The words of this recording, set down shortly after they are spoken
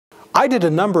I did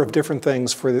a number of different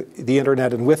things for the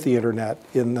internet and with the internet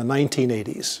in the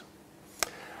 1980s.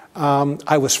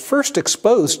 I was first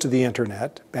exposed to the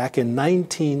internet back in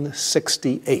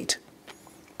 1968,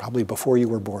 probably before you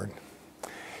were born.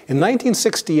 In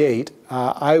 1968,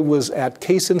 I was at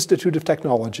Case Institute of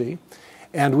Technology,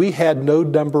 and we had node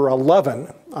number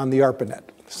 11 on the ARPANET.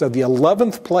 So the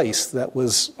 11th place that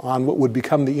was on what would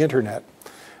become the internet,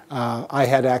 I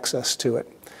had access to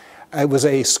it. It was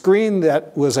a screen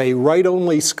that was a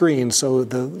write-only screen, so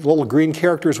the little green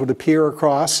characters would appear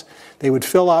across, they would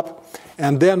fill up,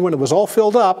 and then when it was all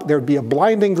filled up, there would be a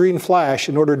blinding green flash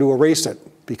in order to erase it,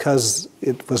 because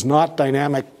it was not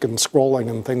dynamic and scrolling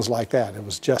and things like that. It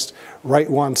was just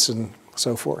write once and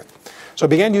so forth. So I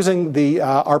began using the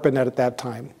ARPANET at that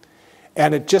time,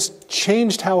 and it just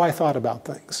changed how I thought about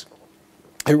things.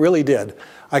 It really did.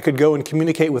 I could go and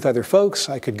communicate with other folks.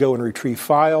 I could go and retrieve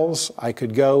files. I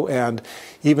could go and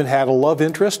even had a love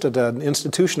interest at an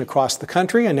institution across the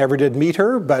country. I never did meet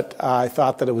her, but I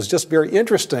thought that it was just very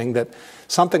interesting that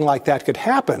something like that could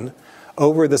happen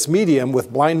over this medium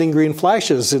with blinding green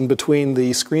flashes in between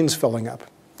the screens filling up.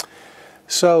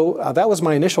 So that was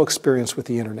my initial experience with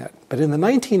the internet. But in the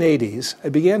 1980s, I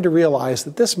began to realize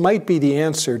that this might be the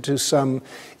answer to some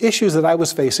issues that I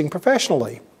was facing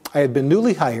professionally. I had been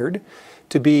newly hired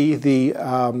to be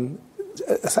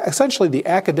essentially the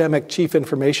academic chief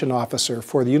information officer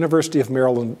for the University of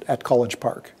Maryland at College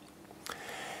Park.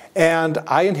 And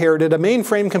I inherited a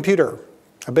mainframe computer,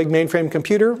 a big mainframe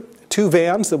computer, 2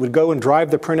 vans that would go and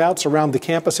drive the printouts around the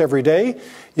campus every day.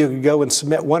 You could go and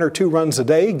submit 1 or 2 runs a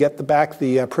day, get back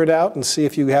the printout, and see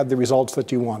if you had the results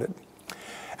that you wanted.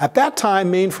 At that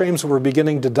time, mainframes were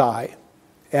beginning to die.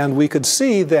 And we could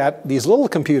see that these little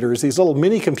computers, these little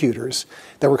mini computers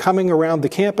that were coming around the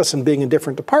campus and being in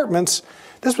different departments,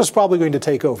 this was probably going to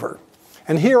take over.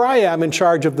 And here I am in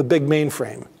charge of the big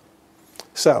mainframe.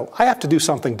 So I have to do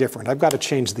something different. I've got to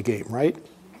change the game, right?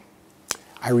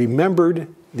 I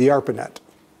remembered the ARPANET.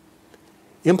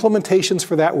 Implementations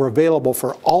for that were available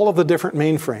for all of the different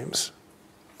mainframes.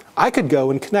 I could go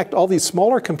and connect all these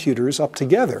smaller computers up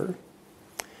together,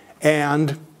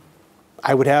 and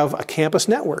I would have a campus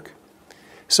network.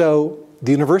 So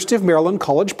the University of Maryland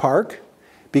College Park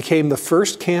became the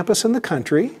first campus in the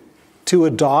country to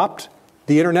adopt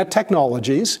the internet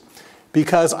technologies,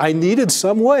 because I needed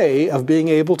some way of being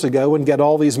able to go and get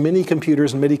all these mini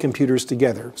computers and MIDI computers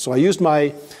together. So I used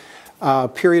my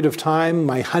period of time,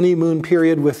 my honeymoon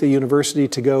period with the university,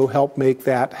 to go help make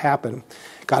that happen.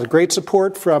 Got great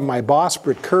support from my boss,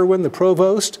 Britt Kerwin, the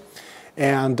provost,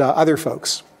 and other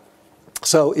folks.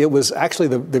 So it was actually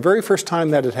the very first time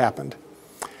that it happened.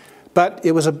 But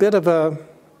it was a bit of a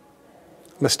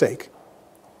mistake.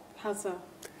 How so?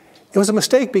 It was a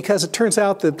mistake because it turns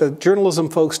out that the journalism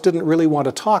folks didn't really want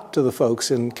to talk to the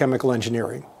folks in chemical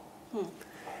engineering.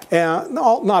 And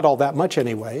not all that much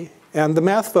anyway. And the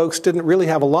math folks didn't really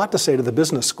have a lot to say to the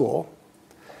business school.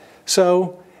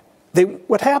 So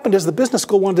what happened is the business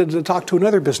school wanted to talk to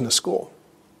another business school.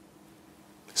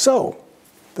 So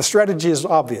the strategy is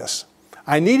obvious.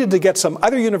 I needed to get some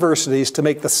other universities to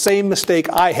make the same mistake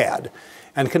I had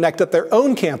and connect up their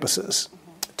own campuses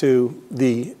to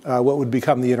the what would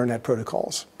become the internet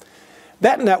protocols.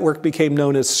 That network became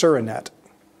known as SURANET.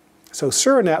 So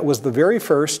SURANET was the very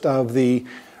first of the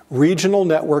regional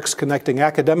networks connecting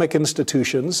academic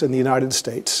institutions in the United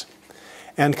States,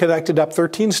 and connected up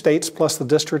 13 states plus the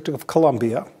District of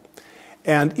Columbia.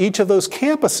 And each of those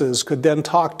campuses could then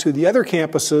talk to the other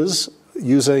campuses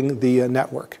using the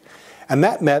network. And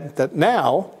that meant that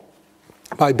now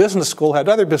my business school had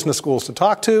other business schools to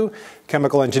talk to,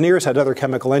 chemical engineers had other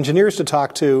chemical engineers to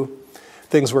talk to.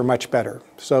 Things were much better.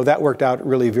 So that worked out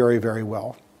really very, very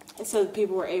well. And so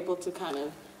people were able to kind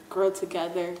of grow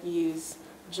together, use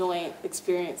joint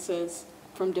experiences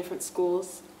from different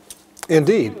schools?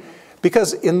 Indeed.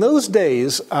 Because in those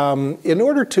days, in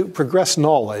order to progress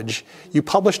knowledge, you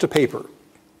published a paper.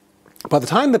 By the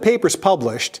time the paper's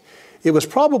published, it was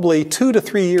probably 2 to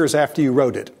 3 years after you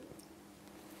wrote it.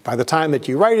 By the time that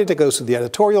you write it, it goes through the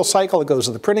editorial cycle, it goes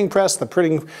to the printing press, the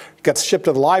printing gets shipped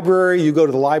to the library, you go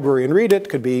to the library and read it. It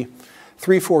could be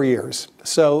 3 or 4 years.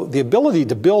 So the ability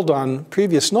to build on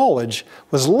previous knowledge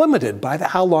was limited by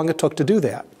how long it took to do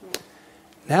that.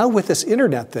 Now with this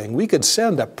internet thing, we could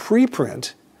send a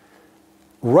preprint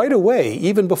right away,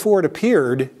 even before it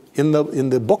appeared in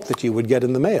the book that you would get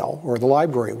in the mail or the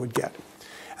library would get.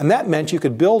 And that meant you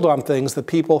could build on things that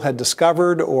people had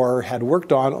discovered or had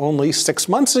worked on only 6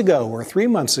 months ago or 3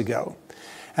 months ago.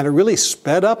 And it really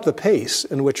sped up the pace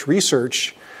in which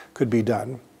research could be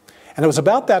done. And it was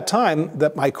about that time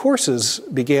that my courses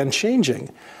began changing.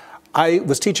 I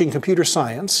was teaching computer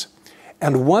science,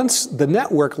 And once the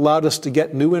network allowed us to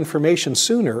get new information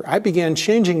sooner, I began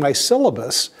changing my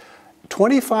syllabus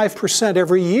 25%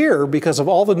 every year because of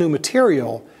all the new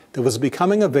material that was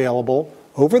becoming available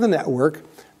over the network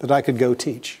that I could go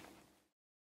teach.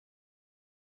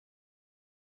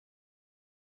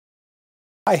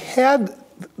 I had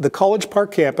the College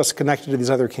Park campus connected to these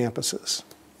other campuses.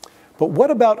 But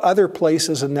what about other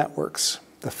places and networks?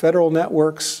 The federal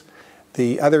networks,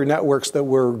 the other networks that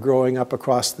were growing up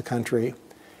across the country,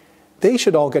 they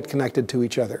should all get connected to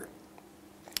each other.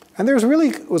 And there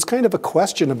was kind of a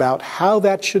question about how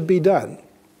that should be done,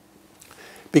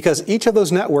 because each of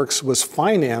those networks was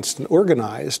financed and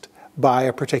organized by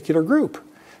a particular group.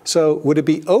 So would it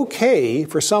be okay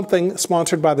for something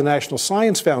sponsored by the National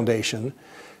Science Foundation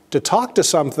to talk to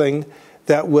something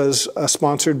that was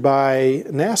sponsored by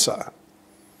NASA?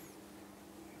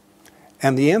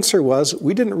 And the answer was,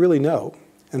 we didn't really know.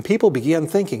 And people began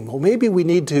thinking, well, maybe we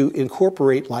need to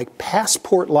incorporate like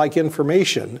passport-like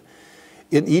information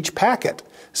in each packet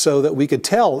so that we could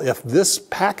tell if this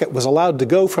packet was allowed to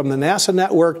go from the NASA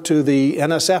network to the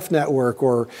NSF network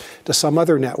or to some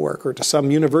other network or to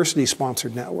some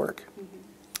university-sponsored network.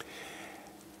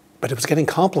 But it was getting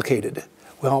complicated.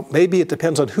 Well, maybe it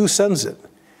depends on who sends it.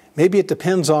 Maybe it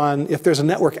depends on if there's a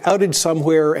network outage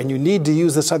somewhere and you need to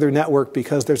use this other network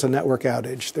because there's a network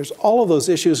outage. There's all of those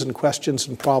issues and questions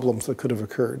and problems that could have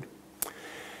occurred.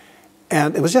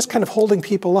 And it was just kind of holding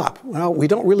people up. Well, we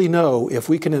don't really know if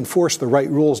we can enforce the right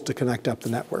rules to connect up the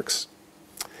networks.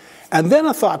 And then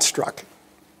a thought struck.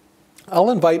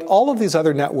 I'll invite all of these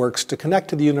other networks to connect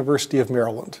to the University of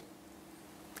Maryland.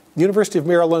 The University of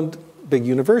Maryland, big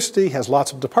university, has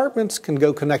lots of departments, can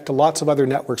go connect to lots of other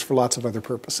networks for lots of other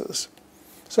purposes.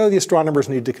 So the astronomers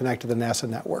need to connect to the NASA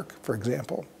network, for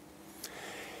example.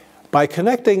 By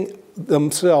connecting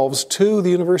themselves to the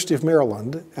University of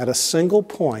Maryland at a single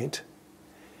point,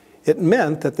 it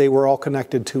meant that they were all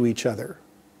connected to each other.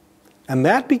 And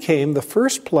that became the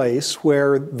first place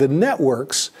where the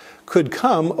networks could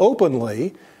come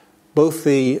openly, both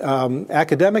the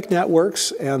academic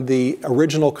networks and the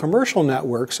original commercial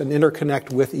networks, and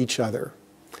interconnect with each other.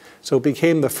 So it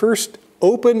became the first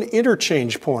open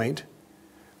interchange point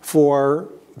for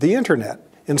the internet.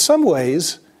 In some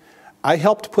ways, I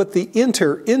helped put the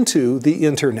inter into the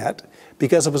internet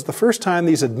because it was the first time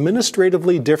these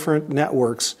administratively different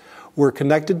networks were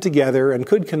connected together and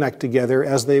could connect together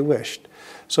as they wished.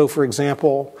 So for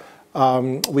example,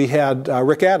 we had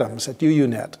Rick Adams at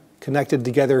UUNet connected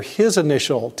together his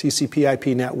initial TCP/IP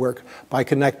network by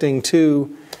connecting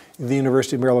to the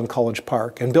University of Maryland College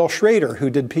Park. And Bill Schrader, who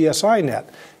did PSINet,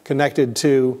 connected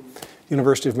to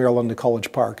University of Maryland to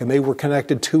College Park. And they were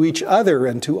connected to each other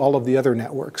and to all of the other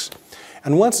networks.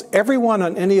 And once everyone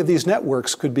on any of these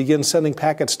networks could begin sending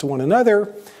packets to one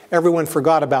another, everyone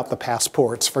forgot about the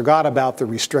passports, forgot about the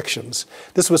restrictions.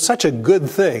 This was such a good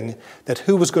thing that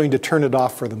who was going to turn it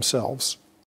off for themselves?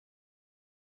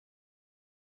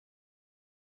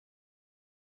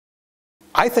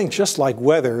 I think just like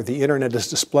weather, the internet is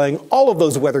displaying all of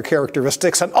those weather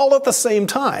characteristics and all at the same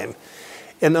time,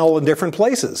 and all in different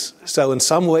places. So in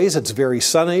some ways it's very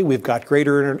sunny. We've got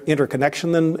greater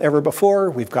interconnection than ever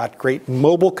before. We've got great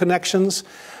mobile connections.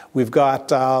 We've got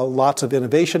lots of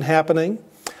innovation happening.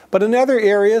 But in other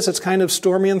areas it's kind of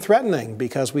stormy and threatening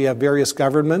because we have various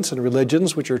governments and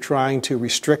religions which are trying to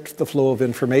restrict the flow of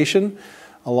information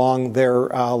along their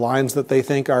lines that they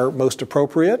think are most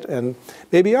appropriate and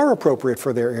maybe are appropriate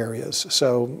for their areas.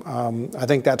 So I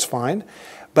think that's fine.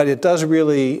 But it does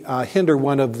really hinder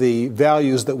one of the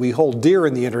values that we hold dear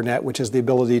in the internet, which is the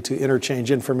ability to interchange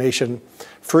information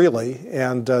freely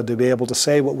and to be able to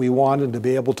say what we want and to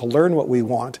be able to learn what we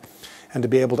want and to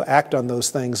be able to act on those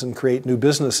things and create new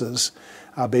businesses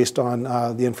based on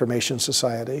the information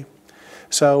society.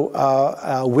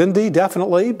 So windy,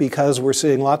 definitely, because we're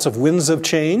seeing lots of winds of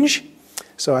change.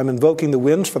 So I'm invoking the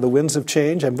winds for the winds of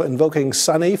change. I'm invoking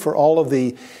sunny for all of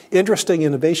the interesting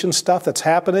innovation stuff that's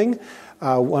happening.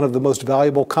 One of the most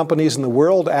valuable companies in the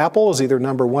world, Apple, is either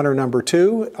number 1 or number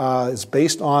 2. Is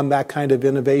based on that kind of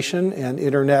innovation and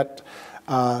internet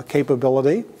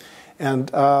capability.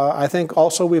 And I think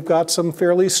also we've got some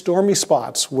fairly stormy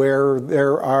spots where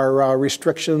there are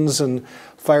restrictions and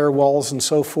firewalls and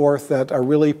so forth that are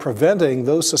really preventing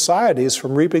those societies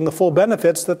from reaping the full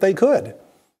benefits that they could.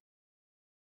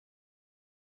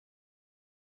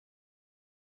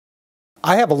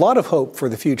 I have a lot of hope for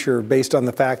the future based on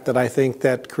the fact that I think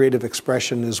that creative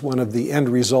expression is one of the end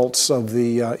results of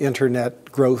the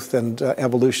internet growth and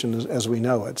evolution as we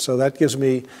know it. So that gives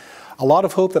me a lot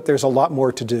of hope that there's a lot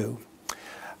more to do.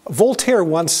 Voltaire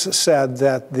once said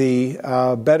that the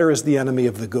better is the enemy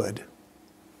of the good.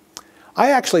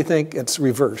 I actually think it's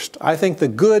reversed. I think the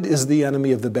good is the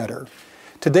enemy of the better.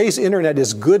 Today's internet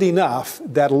is good enough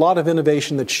that a lot of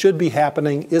innovation that should be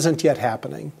happening isn't yet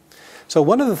happening. So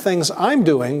one of the things I'm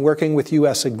doing, working with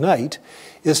US Ignite,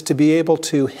 is to be able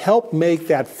to help make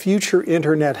that future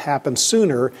internet happen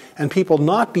sooner and people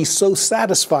not be so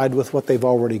satisfied with what they've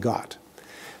already got.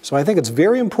 So I think it's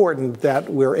very important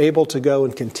that we're able to go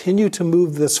and continue to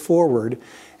move this forward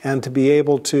and to be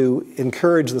able to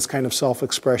encourage this kind of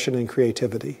self-expression and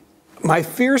creativity. My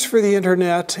fears for the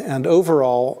internet and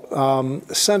overall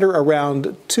center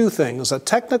around two things, a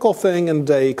technical thing and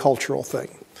a cultural thing.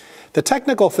 The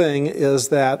technical thing is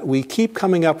that we keep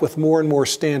coming up with more and more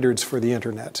standards for the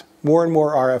internet, more and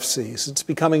more RFCs. It's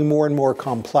becoming more and more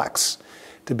complex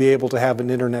to be able to have an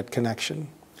internet connection.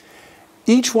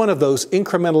 Each one of those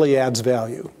incrementally adds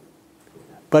value.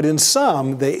 But in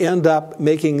some, they end up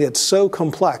making it so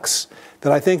complex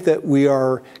that I think that we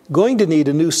are going to need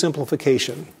a new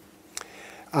simplification.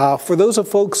 For those of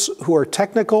folks who are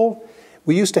technical,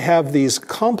 we used to have these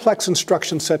complex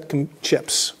instruction set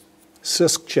chips,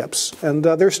 CISC chips, and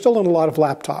they're still in a lot of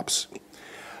laptops.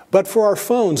 But for our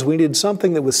phones, we needed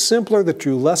something that was simpler, that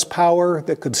drew less power,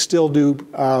 that could still do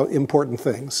important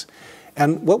things.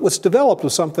 And what was developed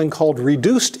was something called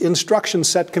reduced instruction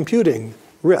set computing,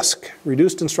 RISC,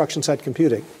 reduced instruction set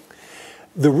computing.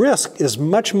 The RISC is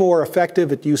much more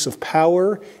effective at use of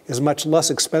power, is much less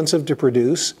expensive to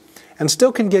produce, and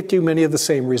still can get you many of the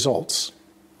same results.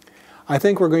 I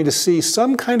think we're going to see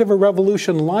some kind of a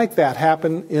revolution like that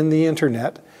happen in the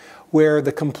internet, where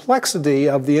the complexity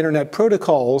of the internet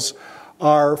protocols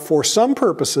are, for some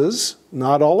purposes,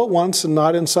 not all at once and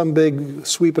not in some big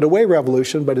sweep-it-away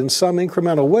revolution, but in some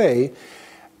incremental way,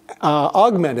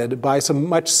 augmented by some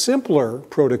much simpler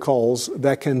protocols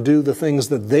that can do the things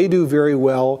that they do very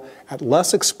well at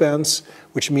less expense,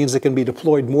 which means it can be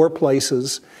deployed more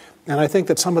places. And I think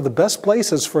that some of the best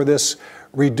places for this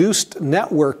reduced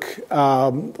network,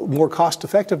 more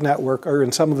cost-effective network, are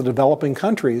in some of the developing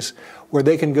countries, where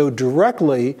they can go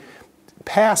directly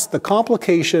past the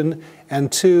complication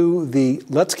and to the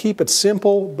let's keep it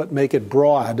simple but make it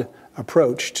broad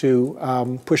approach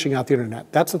to pushing out the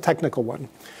internet. That's the technical one.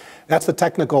 That's the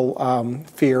technical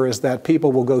fear, is that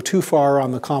people will go too far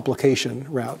on the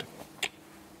complication route.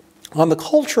 On the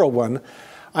cultural one,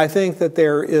 I think that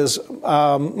there is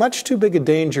much too big a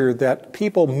danger that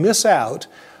people miss out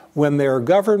when their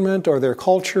government or their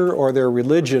culture or their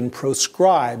religion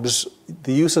proscribes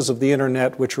the uses of the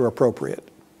internet which are appropriate.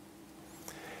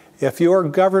 If your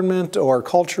government or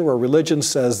culture or religion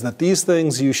says that these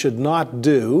things you should not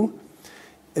do,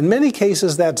 in many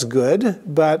cases that's good,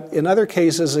 but in other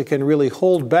cases it can really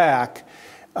hold back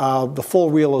the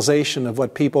full realization of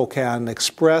what people can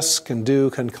express, can do,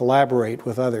 can collaborate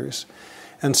with others.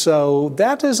 And so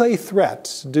that is a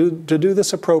threat to do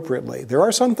this appropriately. There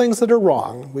are some things that are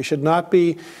wrong. We should not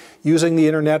be using the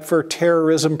internet for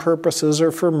terrorism purposes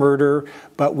or for murder,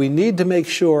 but we need to make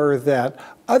sure that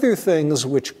other things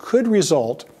which could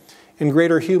result in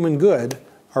greater human good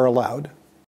are allowed.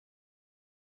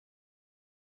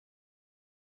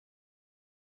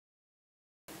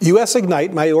 US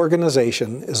Ignite, my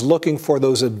organization, is looking for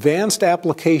those advanced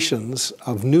applications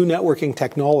of new networking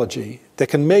technology that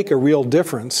can make a real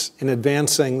difference in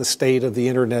advancing the state of the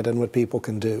internet and what people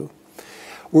can do.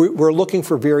 We're looking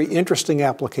for very interesting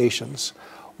applications.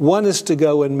 One is to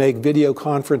go and make video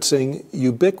conferencing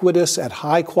ubiquitous at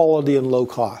high quality and low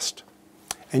cost.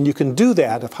 And you can do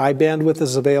that if high bandwidth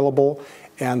is available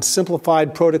and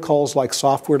simplified protocols like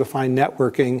software-defined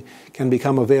networking can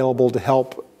become available to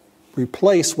help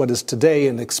replace what is today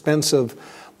an expensive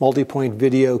multi-point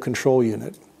video control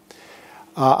unit.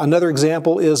 Another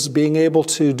example is being able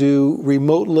to do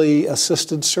remotely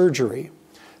assisted surgery.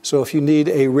 So if you need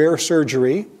a rare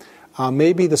surgery,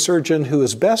 maybe the surgeon who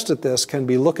is best at this can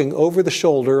be looking over the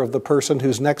shoulder of the person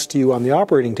who's next to you on the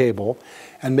operating table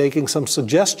and making some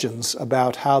suggestions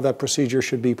about how that procedure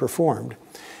should be performed.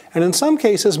 And in some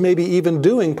cases, maybe even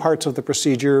doing parts of the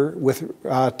procedure with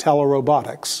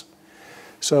telerobotics.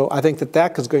 So I think that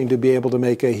that is going to be able to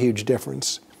make a huge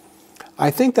difference.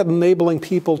 I think that enabling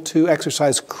people to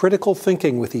exercise critical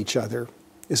thinking with each other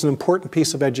is an important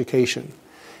piece of education.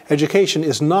 Education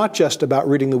is not just about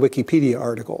reading the Wikipedia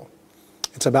article.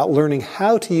 It's about learning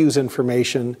how to use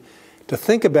information, to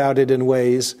think about it in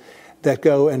ways that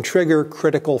go and trigger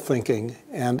critical thinking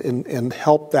and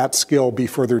help that skill be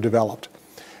further developed.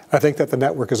 I think that the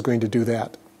network is going to do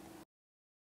that.